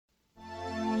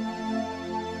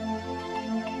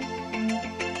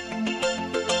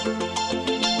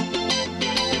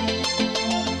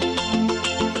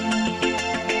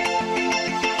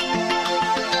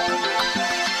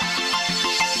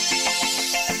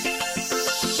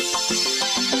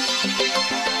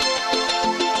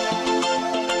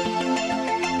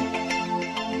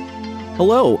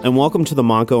Hello, and welcome to the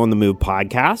Montco on the Move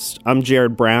podcast. I'm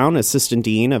Jared Brown, Assistant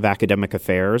Dean of Academic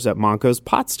Affairs at Montco's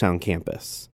Pottstown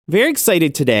campus. Very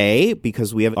excited today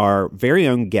because we have our very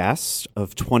own guest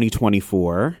of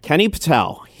 2024, Kenil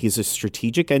Patel. He's a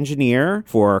strategic engineer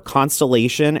for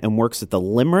Constellation and works at the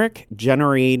Limerick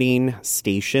Generating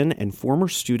Station and former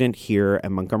student here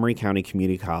at Montgomery County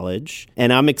Community College.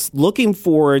 And I'm looking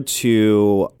forward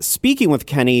to speaking with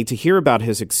Kenny to hear about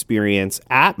his experience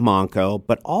at Montco,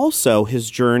 but also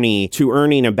his journey to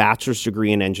earning a bachelor's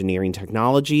degree in engineering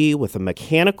technology with a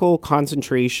mechanical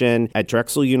concentration at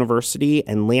Drexel University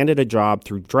and landed a job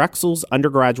through Drexel's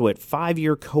undergraduate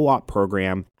 5-year co-op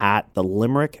program at the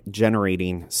Limerick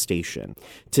Generating Station.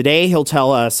 Today, he'll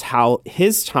tell us how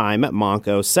his time at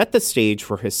Montco set the stage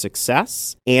for his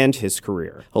success and his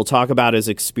career. He'll talk about his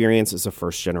experience as a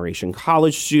first-generation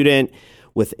college student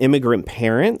with immigrant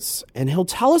parents, and he'll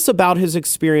tell us about his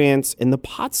experience in the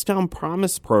Pottstown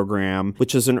Promise program,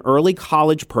 which is an early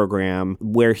college program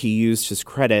where he used his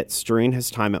credits during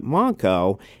his time at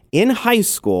Montco in high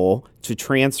school to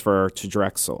transfer to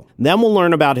Drexel. Then we'll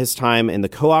learn about his time in the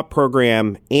co-op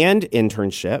program and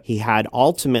internship he had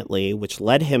ultimately, which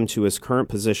led him to his current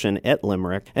position at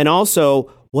Limerick, and also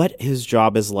what his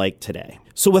job is like today.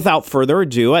 So without further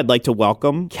ado, I'd like to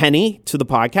welcome Kenny to the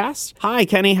podcast. Hi,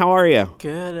 Kenny. How are you?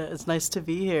 Good. It's nice to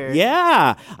be here.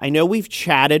 Yeah. I know we've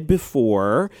chatted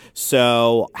before.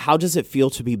 So how does it feel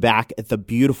to be back at the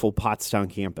beautiful Pottstown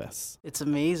campus? It's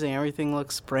amazing. Everything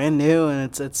looks brand new, and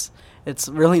it's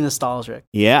really nostalgic.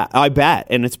 Yeah, I bet.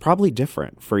 And it's probably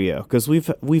different for you because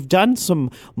we've done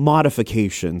some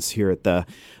modifications here at the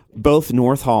both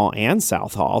North Hall and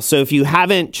South Hall. So if you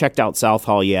haven't checked out South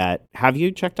Hall yet, have you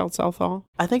checked out South Hall?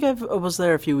 I think I was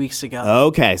there a few weeks ago.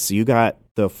 Okay, so you got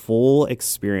the full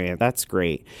experience. That's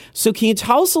great. So can you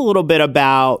tell us a little bit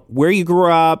about where you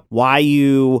grew up, why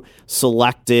you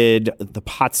selected the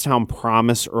Pottstown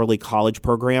Promise Early College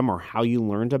Program, or how you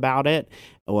learned about it,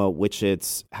 which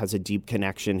has a deep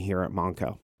connection here at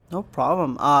Montco? No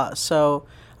problem. So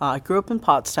I grew up in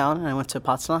Pottstown, and I went to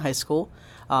Pottstown High School.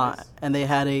 Nice. And they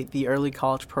had the early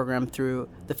college program through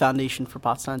the Foundation for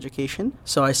Pottstown Education.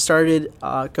 So I started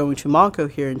going to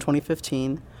Montco here in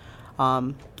 2015.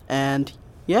 And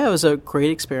yeah, it was a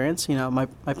great experience. You know, my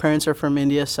parents are from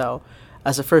India, so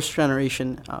as a first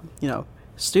generation,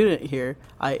 student here,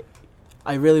 I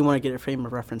really want to get a frame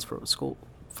of reference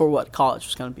for what college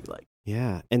was going to be like.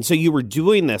 Yeah. And so you were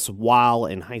doing this while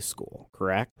in high school,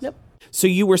 correct? Yep. So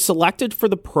you were selected for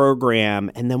the program,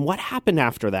 and then what happened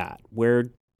after that?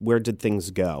 Where did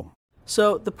things go?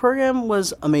 So the program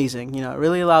was amazing. You know, it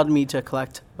really allowed me to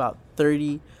collect about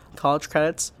 30 college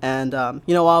credits. And,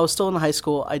 while I was still in high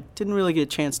school, I didn't really get a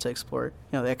chance to explore,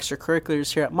 the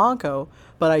extracurriculars here at Montco,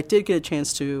 but I did get a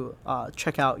chance to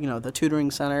check out, the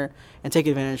tutoring center and take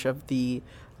advantage of the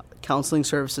counseling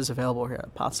services available here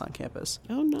at Pottstown campus.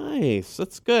 Oh, nice.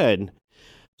 That's good.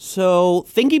 So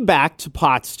thinking back to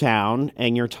Pottstown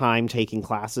and your time taking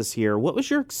classes here, what was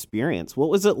your experience? What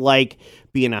was it like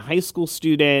being a high school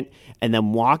student and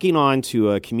then walking on to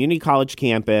a community college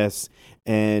campus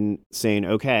and saying,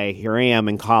 okay, here I am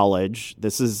in college.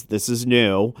 This is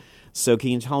new. So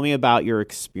can you tell me about your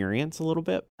experience a little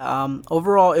bit?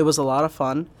 Overall, it was a lot of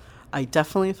fun. I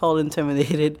definitely felt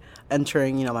intimidated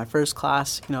entering, my first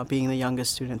class, being the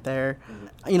youngest student there.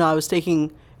 I was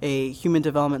taking a human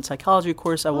development psychology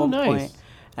course at one point,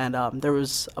 and there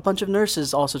was a bunch of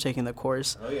nurses also taking the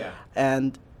course. Oh yeah.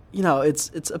 And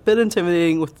it's a bit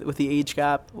intimidating with the age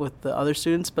gap with the other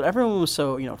students, but everyone was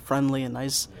so friendly and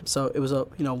nice. So it was a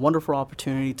wonderful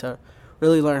opportunity to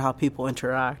really learn how people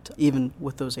interact, even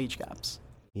with those age gaps.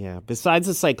 Yeah. Besides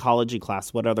the psychology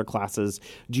class, what other classes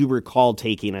do you recall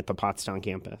taking at the Pottstown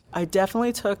campus? I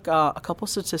definitely took a couple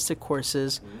statistic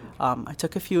courses. I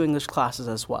took a few English classes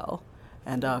as well,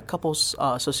 and a couple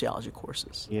sociology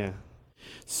courses. Yeah.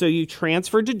 So you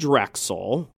transferred to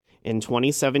Drexel in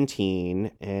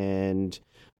 2017, and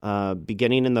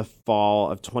beginning in the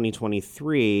fall of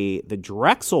 2023, the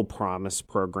Drexel Promise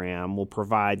program will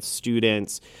provide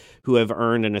students who have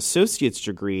earned an associate's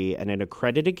degree at an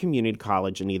accredited community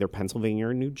college in either Pennsylvania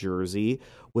or New Jersey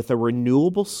with a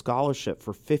renewable scholarship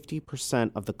for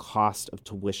 50% of the cost of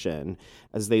tuition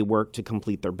as they work to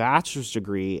complete their bachelor's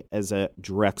degree as a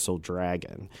Drexel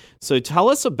Dragon. So tell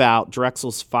us about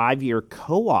Drexel's 5-year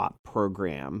co-op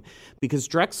program, because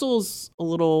Drexel's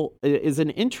is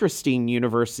an interesting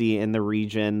university in the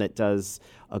region that does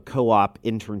a co-op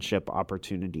internship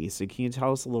opportunity. So can you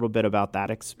tell us a little bit about that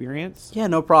experience? Yeah,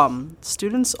 no problem.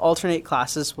 Students alternate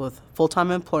classes with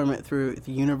full-time employment through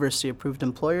the university-approved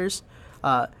employers.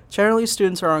 Generally,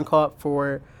 students are on co-op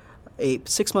for a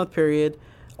 6-month period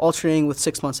alternating with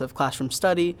 6 months of classroom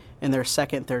study in their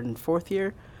second, third, and fourth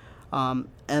year. And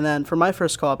then for my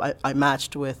first co-op, I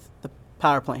matched with the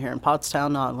power plant here in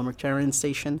Pottstown, Limerick Generating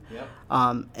Station,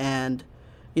 and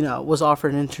was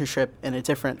offered an internship in a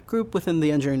different group within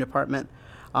the engineering department.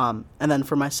 And then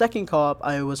for my second co-op,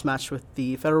 I was matched with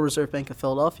the Federal Reserve Bank of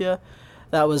Philadelphia.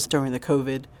 That was during the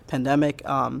COVID pandemic,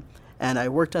 and I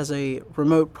worked as a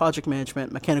remote project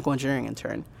management mechanical engineering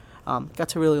intern. Got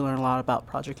to really learn a lot about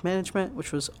project management,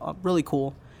 which was really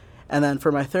cool. And then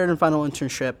for my third and final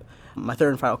internship, my third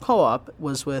and final co-op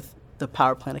was with the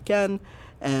power plant again,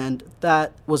 and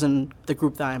that was in the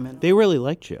group that I'm in. They really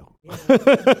liked you.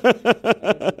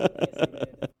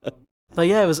 But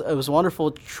yeah, it was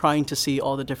wonderful trying to see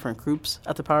all the different groups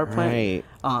at the power plant,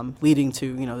 leading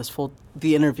to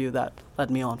the interview that led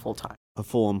me on full time. A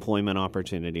full employment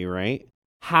opportunity, right?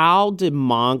 How did the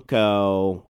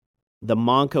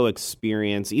Montco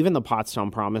experience, even the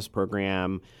Pottstown Promise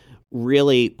program,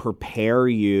 really prepare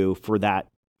you for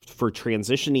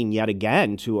transitioning yet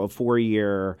again to a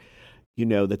 4-year,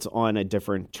 that's on a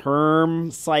different term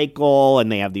cycle,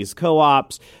 and they have these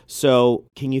co-ops. So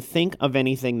can you think of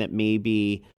anything that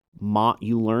maybe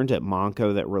you learned at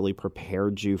Montco that really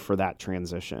prepared you for that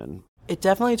transition? It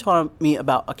definitely taught me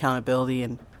about accountability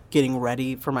and getting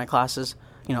ready for my classes.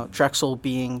 Drexel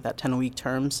being that 10-week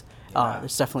terms,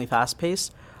 it's definitely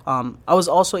fast-paced. I was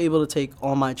also able to take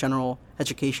all my general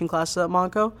education classes at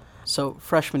Montco. So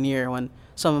freshman year, when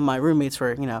some of my roommates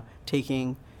were,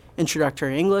 taking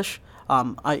introductory English,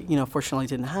 I, fortunately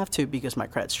didn't have to because my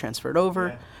credits transferred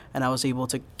over, and I was able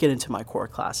to get into my core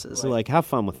classes. So, have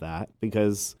fun with that,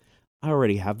 because I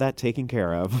already have that taken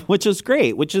care of, which is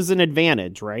great, which is an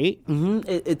advantage, right? Mm-hmm.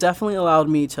 It definitely allowed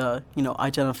me to,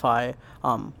 identify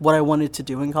what I wanted to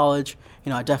do in college.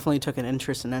 I definitely took an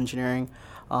interest in engineering,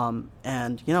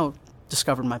 and,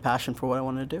 discovered my passion for what I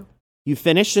wanted to do. You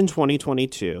finished in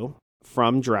 2022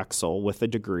 from Drexel with a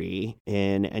degree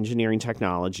in engineering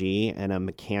technology and a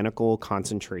mechanical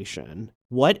concentration.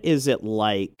 What is it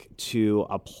like to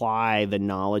apply the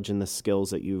knowledge and the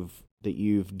skills that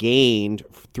you've gained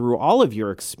through all of your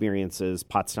experiences,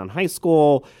 Pottstown High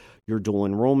School, your dual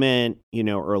enrollment,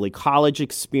 early college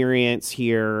experience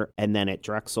here, and then at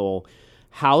Drexel?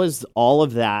 How has all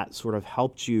of that sort of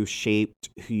helped you shape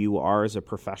who you are as a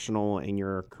professional in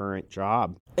your current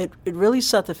job? It really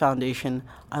set the foundation.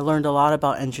 I learned a lot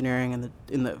about engineering and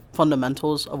in the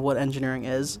fundamentals of what engineering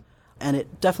is, and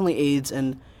it definitely aids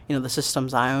in the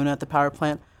systems I own at the power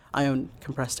plant. I own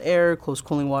compressed air, closed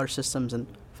cooling water systems, and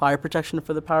fire protection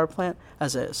for the power plant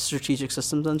as a strategic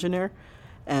systems engineer.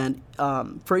 And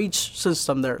for each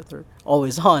system, they're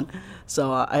always on,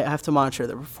 so I have to monitor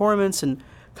their performance and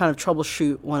kind of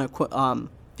troubleshoot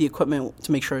the equipment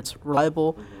to make sure it's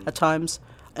reliable at times.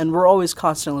 And we're always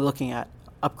constantly looking at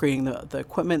upgrading the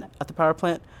equipment at the power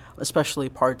plant, especially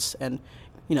parts and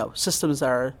systems that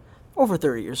are over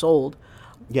 30 years old.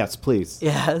 Yes, please.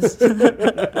 Yes.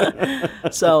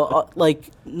 So,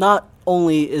 not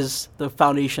only is the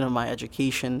foundation of my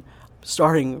education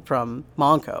starting from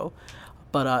Montco,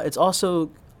 but it's also a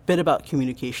bit about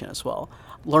communication as well.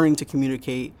 Learning to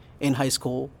communicate in high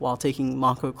school while taking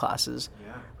Montco classes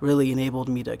really enabled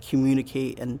me to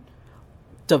communicate and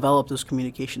develop those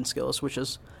communication skills, which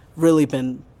has really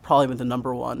probably been the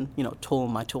number one, tool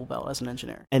in my tool belt as an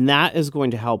engineer. And that is going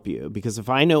to help you, because if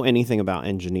I know anything about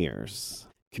engineers,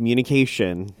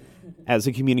 communication as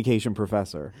a communication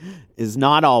professor is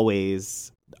not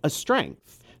always a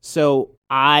strength. So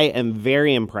I am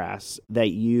very impressed that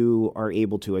you are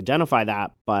able to identify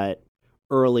that, but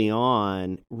early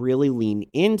on really lean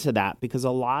into that, because a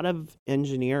lot of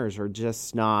engineers are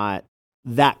just not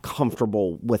that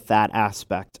comfortable with that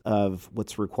aspect of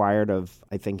what's required of,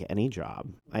 I think, any job.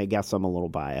 I guess I'm a little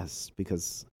biased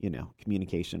because,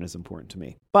 communication is important to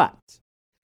me. But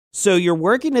so you're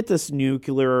working at this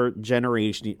nuclear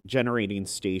generating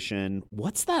station.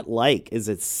 What's that like? Is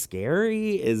it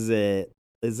scary? Is it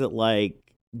like,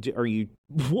 are you,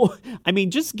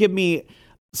 just give me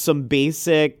some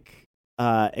basic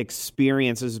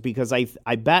experiences, because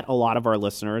I bet a lot of our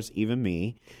listeners, even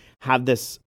me, have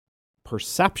this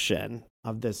perception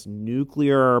of this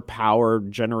nuclear power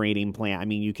generating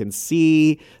plant. You can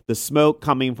see the smoke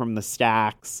coming from the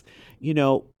stacks.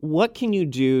 What can you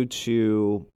do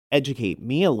to educate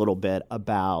me a little bit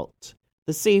about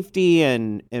the safety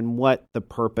and what the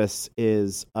purpose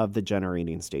is of the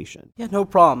generating station? Yeah, no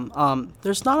problem.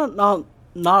 There's not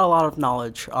not a lot of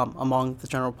knowledge among the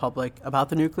general public about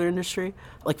the nuclear industry.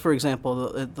 Like, for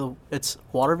example, it's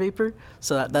water vapor,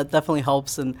 so that definitely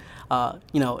helps and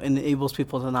enables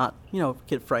people to not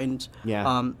get frightened.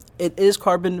 Yeah. It is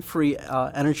carbon-free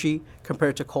energy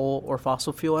compared to coal or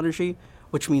fossil fuel energy,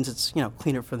 which means it's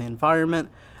cleaner for the environment.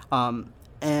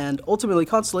 And ultimately,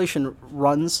 Constellation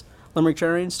runs Limerick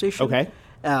Generating Station,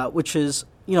 which is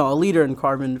a leader in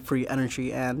carbon-free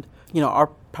energy, and our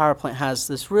power plant has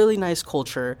this really nice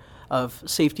culture of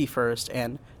safety first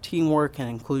and teamwork and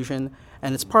inclusion,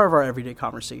 and it's part of our everyday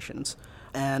conversations.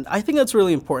 And I think that's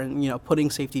really important, putting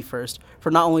safety first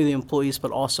for not only the employees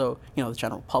but also the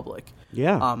general public.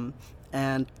 Yeah.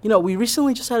 And we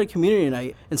recently just had a community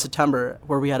night in September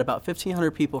where we had about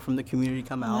 1,500 people from the community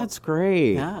come out. That's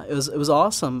great. Yeah, it was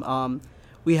awesome.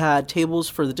 We had tables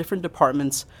for the different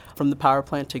departments from the power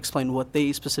plant to explain what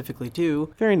they specifically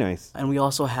do. Very nice. And we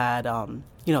also had,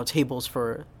 tables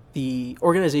for the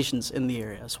organizations in the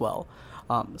area as well.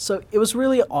 So it was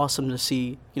really awesome to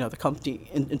see, the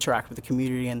company interact with the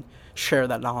community and share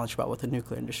that knowledge about what the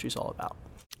nuclear industry is all about.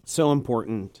 So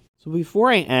important. So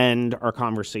before I end our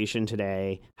conversation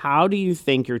today, how do you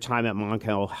think your time at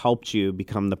Montco helped you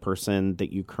become the person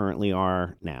that you currently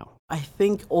are now? I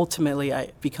think ultimately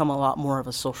I become a lot more of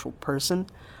a social person.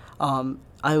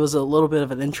 I was a little bit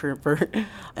of an introvert,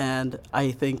 and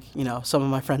I think, some of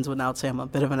my friends would now say I'm a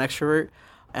bit of an extrovert.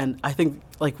 And I think,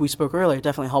 like we spoke earlier, it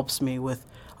definitely helps me with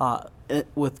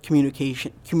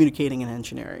communicating and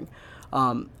engineering.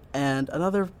 And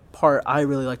another part I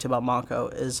really liked about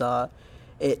Montco is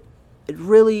it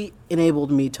really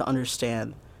enabled me to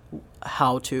understand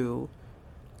how to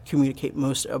communicate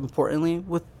most importantly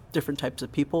with different types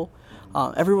of people.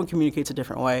 Everyone communicates a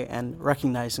different way, and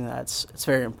recognizing that it's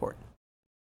very important.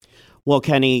 Well,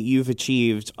 Kenny, you've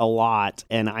achieved a lot,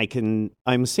 and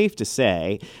I'm safe to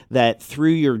say that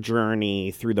through your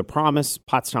journey, through the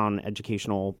Pottstown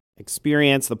educational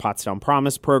experience, the Pottstown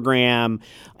Promise program,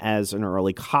 as an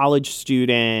early college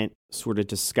student, sort of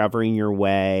discovering your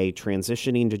way,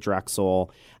 transitioning to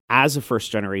Drexel, as a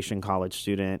first-generation college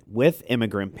student with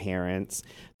immigrant parents,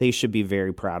 they should be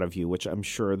very proud of you, which I'm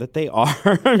sure that they are.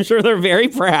 I'm sure they're very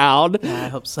proud. Yeah, I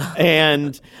hope so.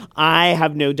 And I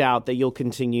have no doubt that you'll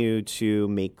continue to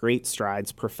make great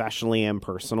strides professionally and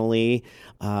personally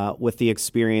with the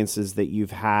experiences that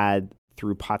you've had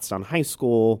through Pottstown High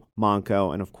School,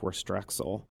 Montco, and of course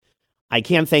Drexel. I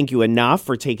can't thank you enough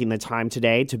for taking the time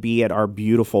today to be at our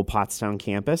beautiful Pottstown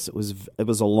campus. It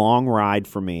was a long ride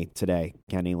for me today,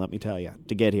 Kenny, let me tell you,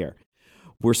 to get here.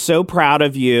 We're so proud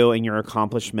of you and your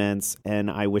accomplishments, and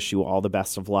I wish you all the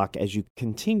best of luck as you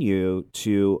continue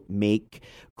to make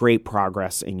great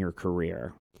progress in your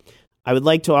career. I would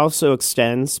like to also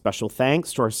extend special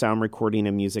thanks to our sound recording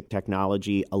and music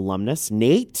technology alumnus,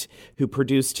 Nate, who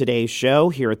produced today's show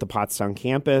here at the Pottstown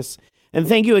campus. And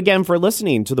thank you again for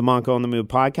listening to the Montco on the Move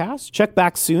podcast. Check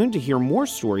back soon to hear more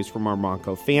stories from our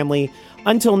Montco family.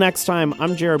 Until next time,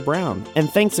 I'm Jared Brown, and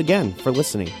thanks again for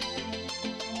listening.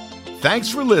 Thanks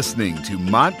for listening to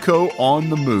Montco on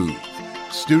the Move.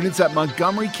 Students at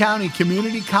Montgomery County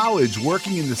Community College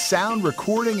working in the sound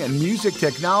recording and music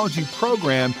technology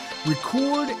program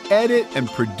record, edit, and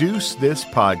produce this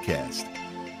podcast.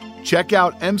 Check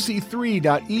out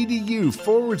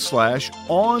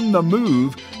mc3.edu/on the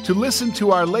move to listen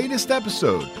to our latest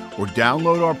episode or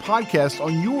download our podcast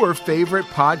on your favorite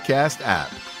podcast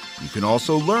app. You can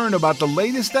also learn about the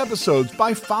latest episodes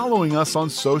by following us on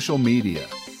social media.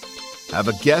 Have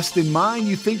a guest in mind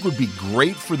you think would be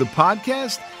great for the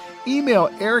podcast? Email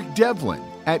Eric Devlin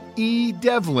at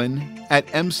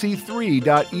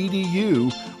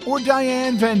edevlin@mc3.edu or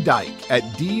Diane Van Dyke at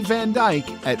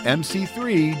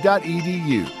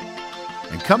dvandyke@mc3.edu.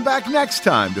 And come back next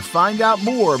time to find out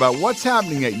more about what's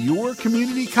happening at your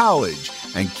community college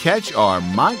and catch our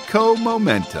Montco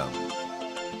momentum.